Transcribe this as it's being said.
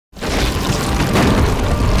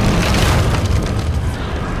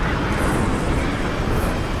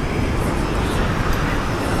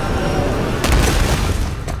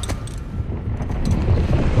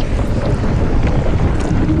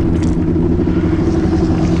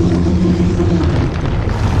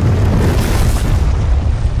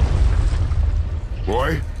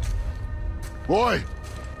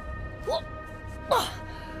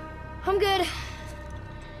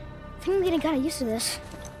to this.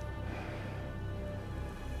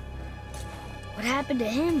 What happened to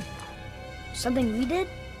him? Something we did?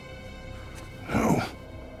 No.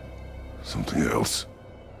 Something else.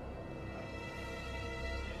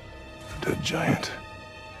 A dead giant.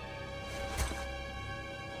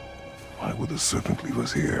 Why would the serpent leave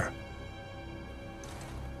us here?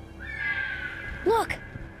 Look!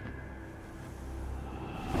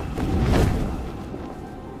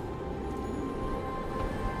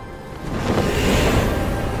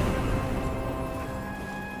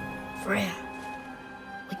 Freya.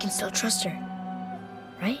 We can still trust her,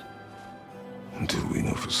 right? Until we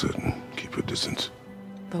know for certain, keep her distance.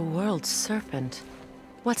 The world's serpent.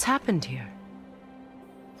 What's happened here?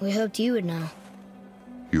 We hoped you would know.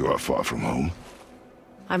 You are far from home.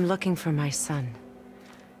 I'm looking for my son.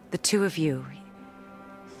 The two of you.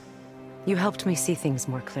 You helped me see things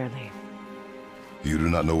more clearly. You do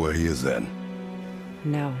not know where he is then?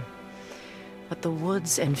 No. But the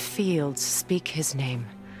woods and fields speak his name.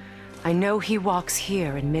 I know he walks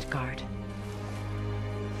here in Midgard.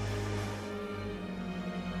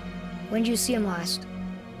 When did you see him last?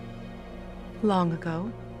 Long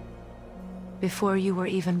ago. Before you were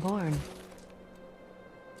even born.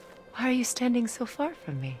 Why are you standing so far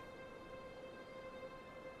from me?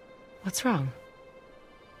 What's wrong?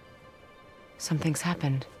 Something's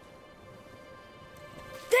happened.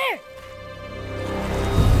 There!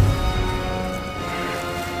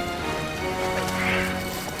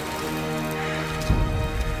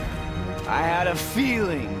 I had a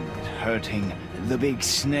feeling that hurting the big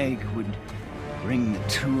snake would bring the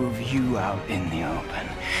two of you out in the open.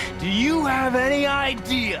 Do you have any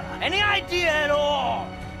idea at all,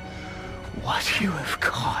 what you have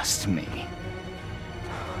cost me?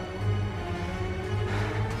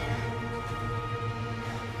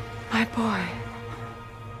 My boy.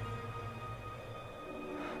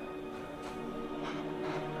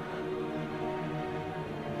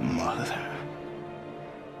 Mother.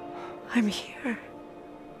 I'm here.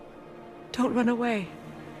 Don't run away.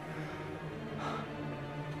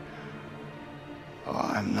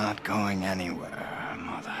 Oh, I'm not going anywhere,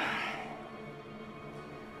 Mother.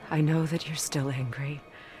 I know that you're still angry.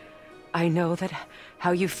 I know that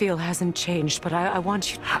how you feel hasn't changed, but I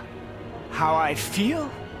want you to... How I feel?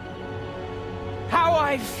 How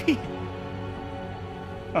I feel?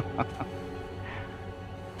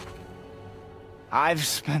 I've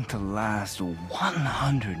spent the last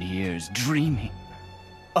 100 years dreaming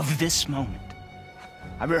of this moment.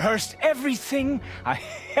 I rehearsed everything I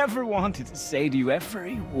ever wanted to say to you,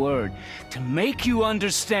 every word, to make you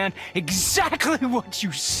understand exactly what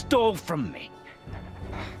you stole from me.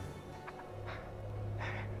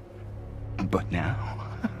 But now,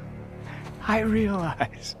 I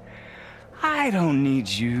realize I don't need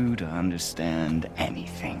you to understand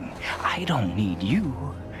anything. I don't need you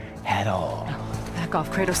at all. No, back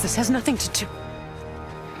off, Kratos. This has nothing to do...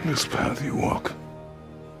 This path you walk.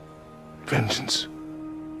 Vengeance.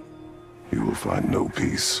 You will find no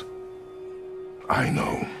peace. I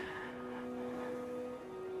know.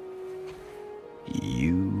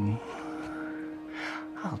 You...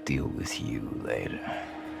 I'll deal with you later.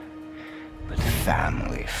 But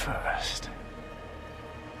family first.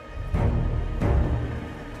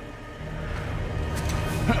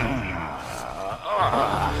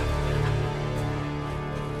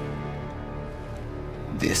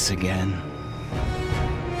 This again?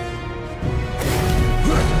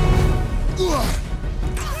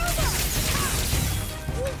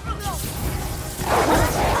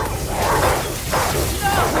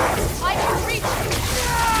 I can reach you!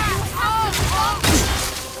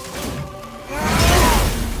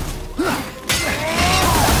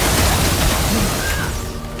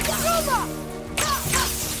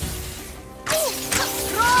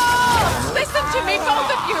 Listen to me, both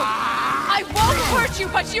of you! I won't hurt you,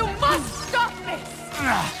 but you must stop this!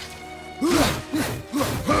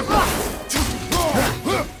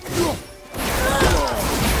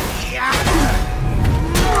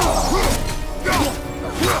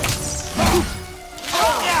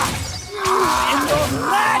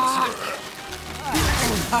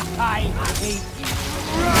 I hate you.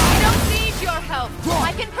 I don't need your help.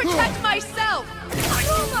 I can protect myself.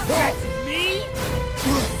 That's me?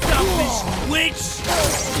 Selfish witch!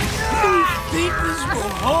 You think this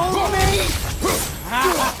will hold me?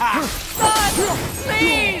 Son,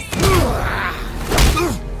 please!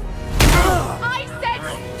 I said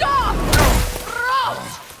stop!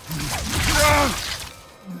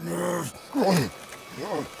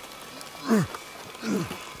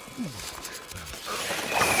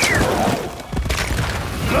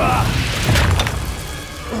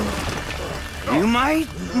 You might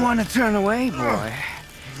don't want to turn away, boy.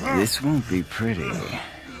 This won't be pretty.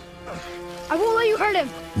 I won't let you hurt him.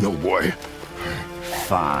 No, boy.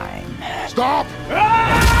 Fine. Stop!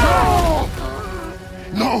 No!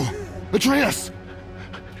 No! Atreus!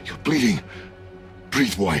 You're bleeding.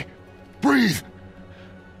 Breathe, boy. Breathe!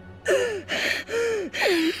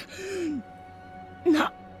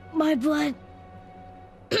 Not my blood.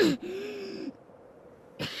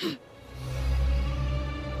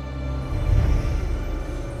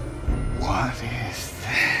 What is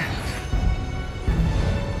that?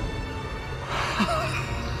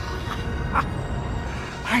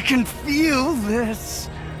 I can feel this.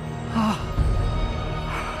 I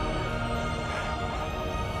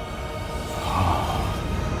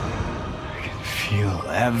can feel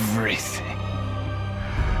everything.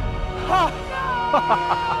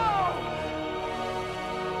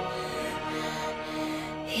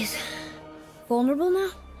 He's vulnerable now?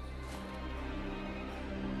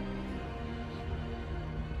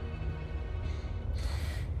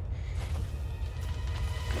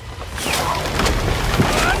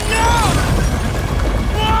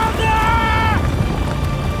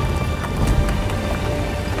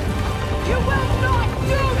 You will not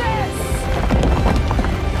do this!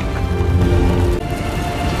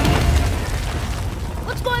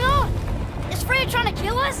 What's going on? Is Freya trying to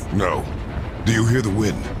kill us? No. Do you hear the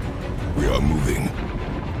wind? We are moving.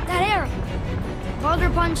 That arrow. Baldur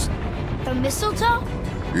punched the mistletoe?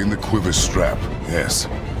 In the quiver strap, yes.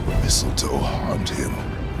 The mistletoe harmed him.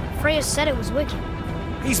 Freya said it was wicked.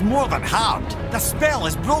 He's more than harmed. The spell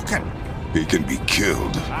is broken. He can be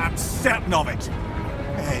killed. I'm certain of it.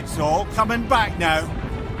 It's all coming back now.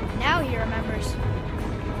 Now he remembers.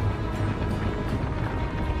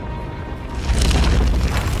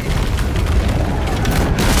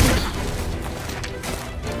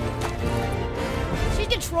 She's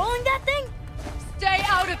controlling that thing? Stay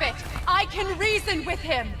out of it! I can reason with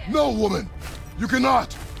him! No, woman! You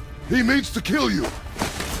cannot! He means to kill you!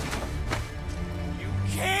 You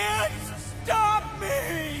can't stop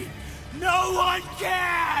me! No one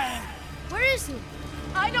can! Where is he?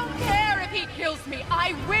 I don't care if he kills me.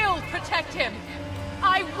 I will protect him.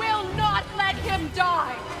 I will not let him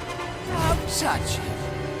die. Don't touch him.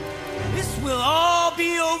 This will all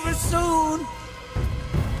be over soon.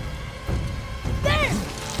 There!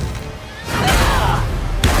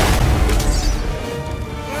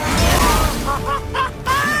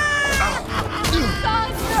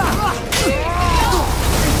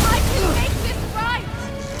 I can make this right.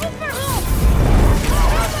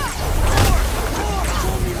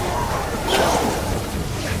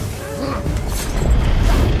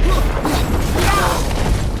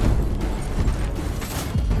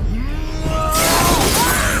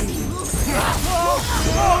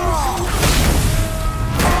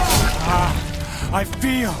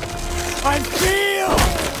 I feel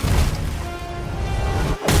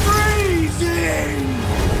freezing!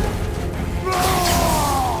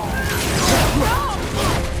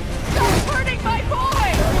 Stop hurting my boy!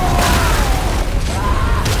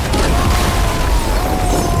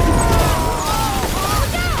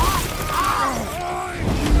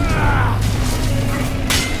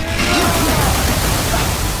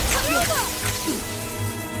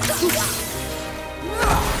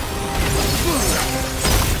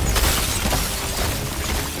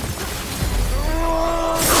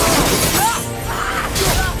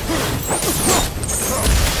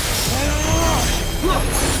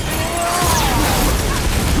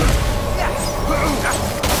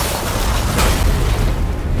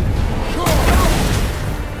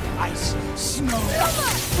 Ice, snow.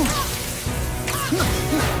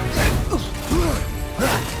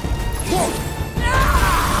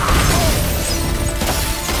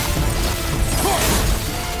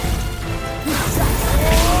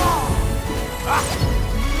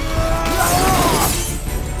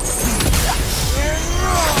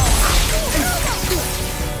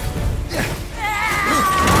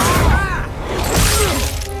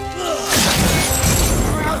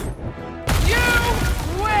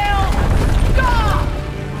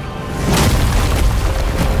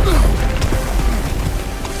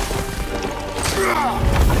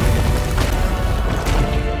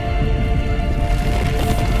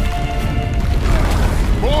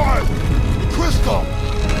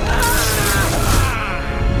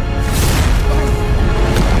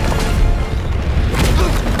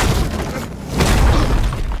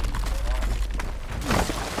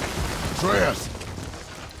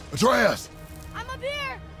 Atreus! I'm up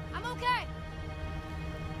here! I'm okay!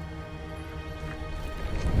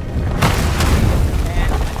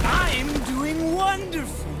 And I'm doing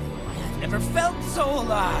wonderful. I've never felt so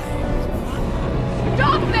alive.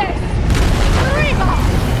 Stop this!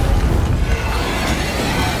 Reba!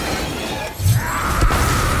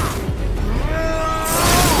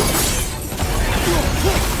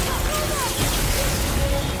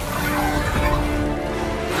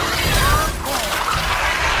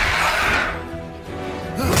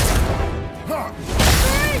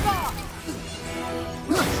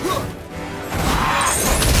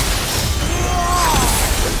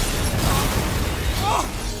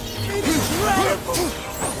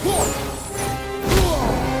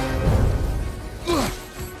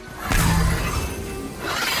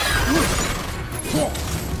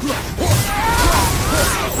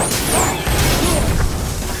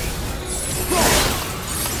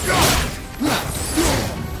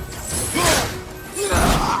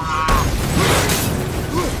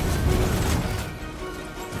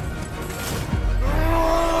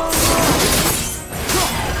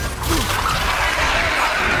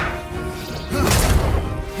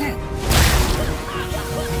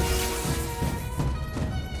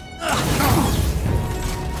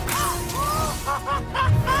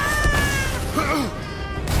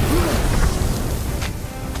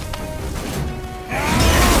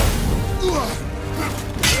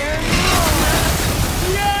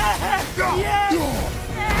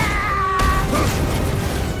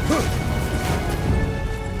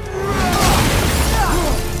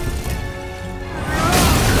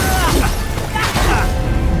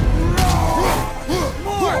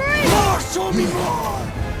 Show me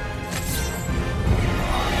more!